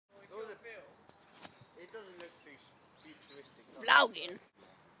Vlogging.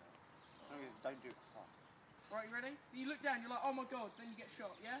 Don't do it. Right, you ready? You look down, you're like, oh my god, then you get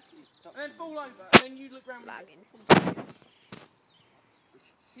shot, yeah? And then fall over, and then you look round. Vlogging.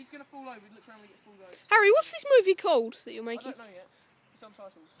 He's gonna fall over, he looks round and he gets pulled over. Harry, what's this movie called that you're I making? don't know yet. It's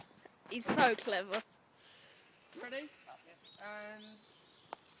untitled. He's so clever. Ready? And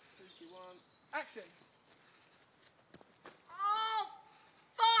 3, 2, 1, action! Oh,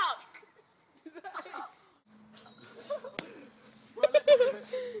 fuck! Right, let me do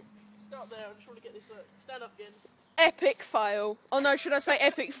it. Start there, I just want to get this, stand up again. Epic fail. Oh no, should I say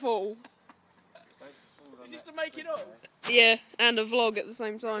epic fall? Is this the making of? Yeah, and a vlog at the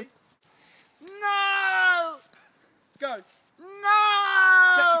same time. No! Go!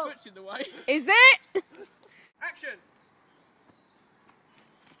 No! Jack, your foot's in the way. Is it? Action!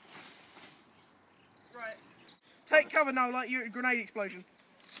 Right. Take cover now, like you're at a grenade explosion.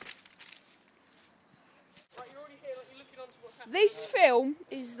 Right, you're already here, like you're looking onto what's happening. This film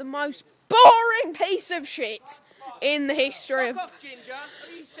is the most boring piece of shit in the history of... Fuck off, Ginger. What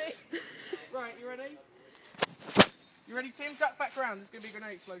do you see? Right, you ready? You ready, Tim? Duck back round. There's going to be a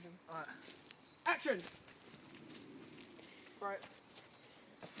grenade explosion. Alright. Action! Right.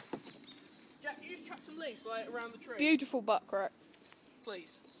 Jack, you just chuck some leaves like around the tree. Beautiful butt crack.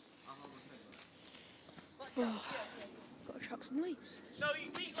 Please. Gotta chuck some leaves. No,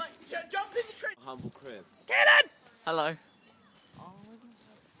 you need like jump in the tree. Humble crib. Get it! Hello.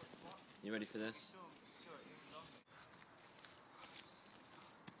 You ready for this?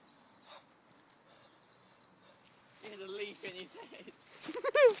 He had a leaf in his head.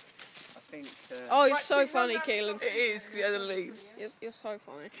 I think. Oh, you're Right, so Tim, funny, run down Keelan. the It is, because he had a leaf. You're so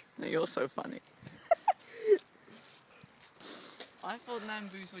funny. No, you're so funny. I thought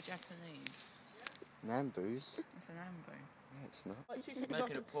Nambus were Japanese. Nambus? It's a Nambu. No, it's not. Like 2 seconds Making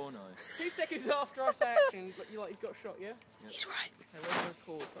after, a porno. 2 seconds after I say action, you've got shot, yeah? He's right. Hey, where's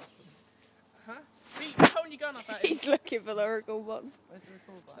the record button? Huh? You're holding your gun up at him. He's looking for the record button. Where's the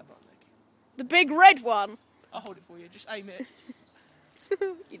record button? The big red one. I'll hold it for you, just aim it.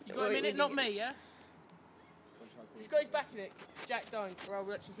 You You got him in it, not me, yeah? He's got his back in it. Jack, don't, or I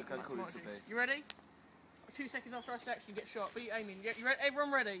will actually hit Okay, cool, you. this will be. You ready? 2 seconds after I say action, you get shot. Be aiming. You ready?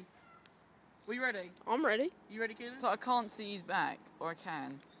 Everyone ready? Were you ready? I'm ready. You ready, Keelan? So I can't see his back, or I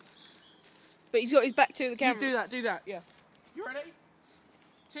can. But he's got his back to the You camera. do that, yeah. You ready?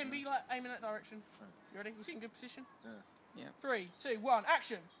 Tim, be like aiming that direction. You ready? You sit in good position? Yeah. 3, 2, 1,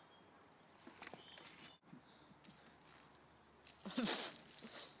 action!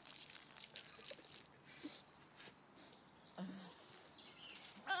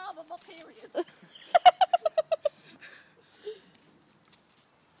 Oh, but my period.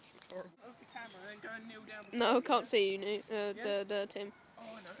 Off the camera, then go and kneel down. No, I can't see you, Tim. Oh,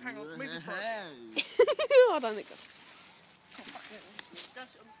 I know. Hang on. Move this part. I don't think so. Go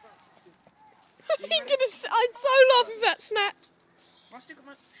sit on the front. You're gonna. I'm so laughing at that snaps. I still got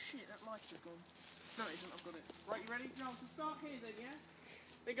my... Shit, that light is gone. No, it isn't. I've got it. Right, you ready? No, so start here then, yeah?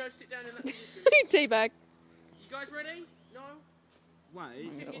 Then go sit down in that position. Teabag. You guys ready? No? Wait.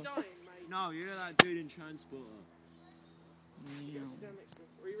 You think you're dying, mate? No, you know that dude in Transporter. You gotta sit down next to him.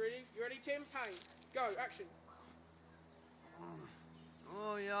 Are you ready? You ready, Tim? Pain. Go, action.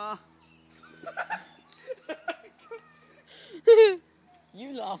 Oh, yeah.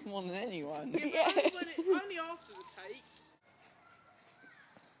 You laugh more than anyone. Yeah, only after the take.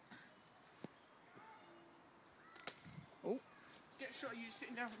 Oh. Get shot, you're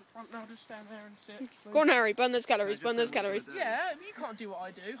sitting down from the front now, just stand there and sit. Go on, Harry. Burn those calories. Burn those calories. Yeah, you can't do what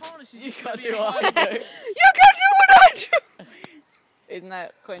I do. Harnesses You just can't gotta be do what I alive. do. You can do what I do. Isn't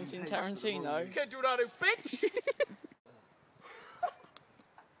that Quentin Tarantino? You can't do what I do, bitch!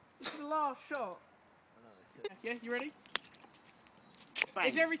 This is the last shot. Yeah, you ready? Bang.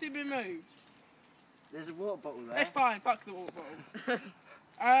 Has everything been moved? There's a water bottle there. That's fine, fuck the water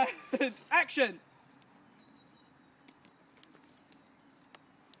bottle. Action!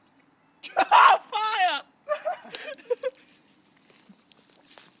 Fire!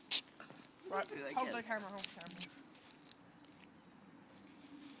 Right, hold the camera, hold the camera.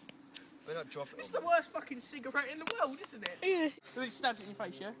 We're not dropping It's the worst fucking cigarette in the world, isn't it? Yeah. So he stabbed it in your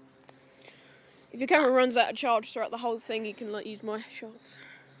face, yeah? If your camera runs out of charge throughout the whole thing, you can use my shots.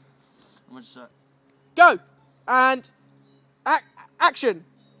 How much is that? Go! And... action!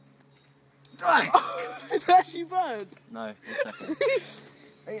 It's actually burned. No, 1 second.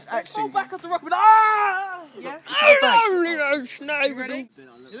 It's Fall actually. back off the rock and ah! Yeah? I only know Snow. You ready? You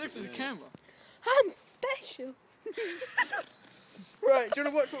look at the camera. I'm special. Right, do you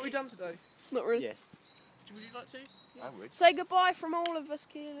want to watch what we've done today? Not really. Yes. Do Would you like to? I would. Say goodbye from all of us,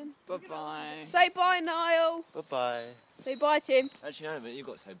 Keelan. Bye-bye. Say bye, Niall. Bye-bye. Say bye, Tim. Actually, no, but you've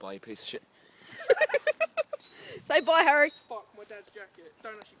got to say bye, you piece of shit. Say bye, Harry. Fuck my dad's jacket.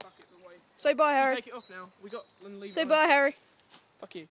 Don't actually fuck it away. Say bye, Harry. Take it off now. We got and leave Say it on. bye, Harry. Fuck you.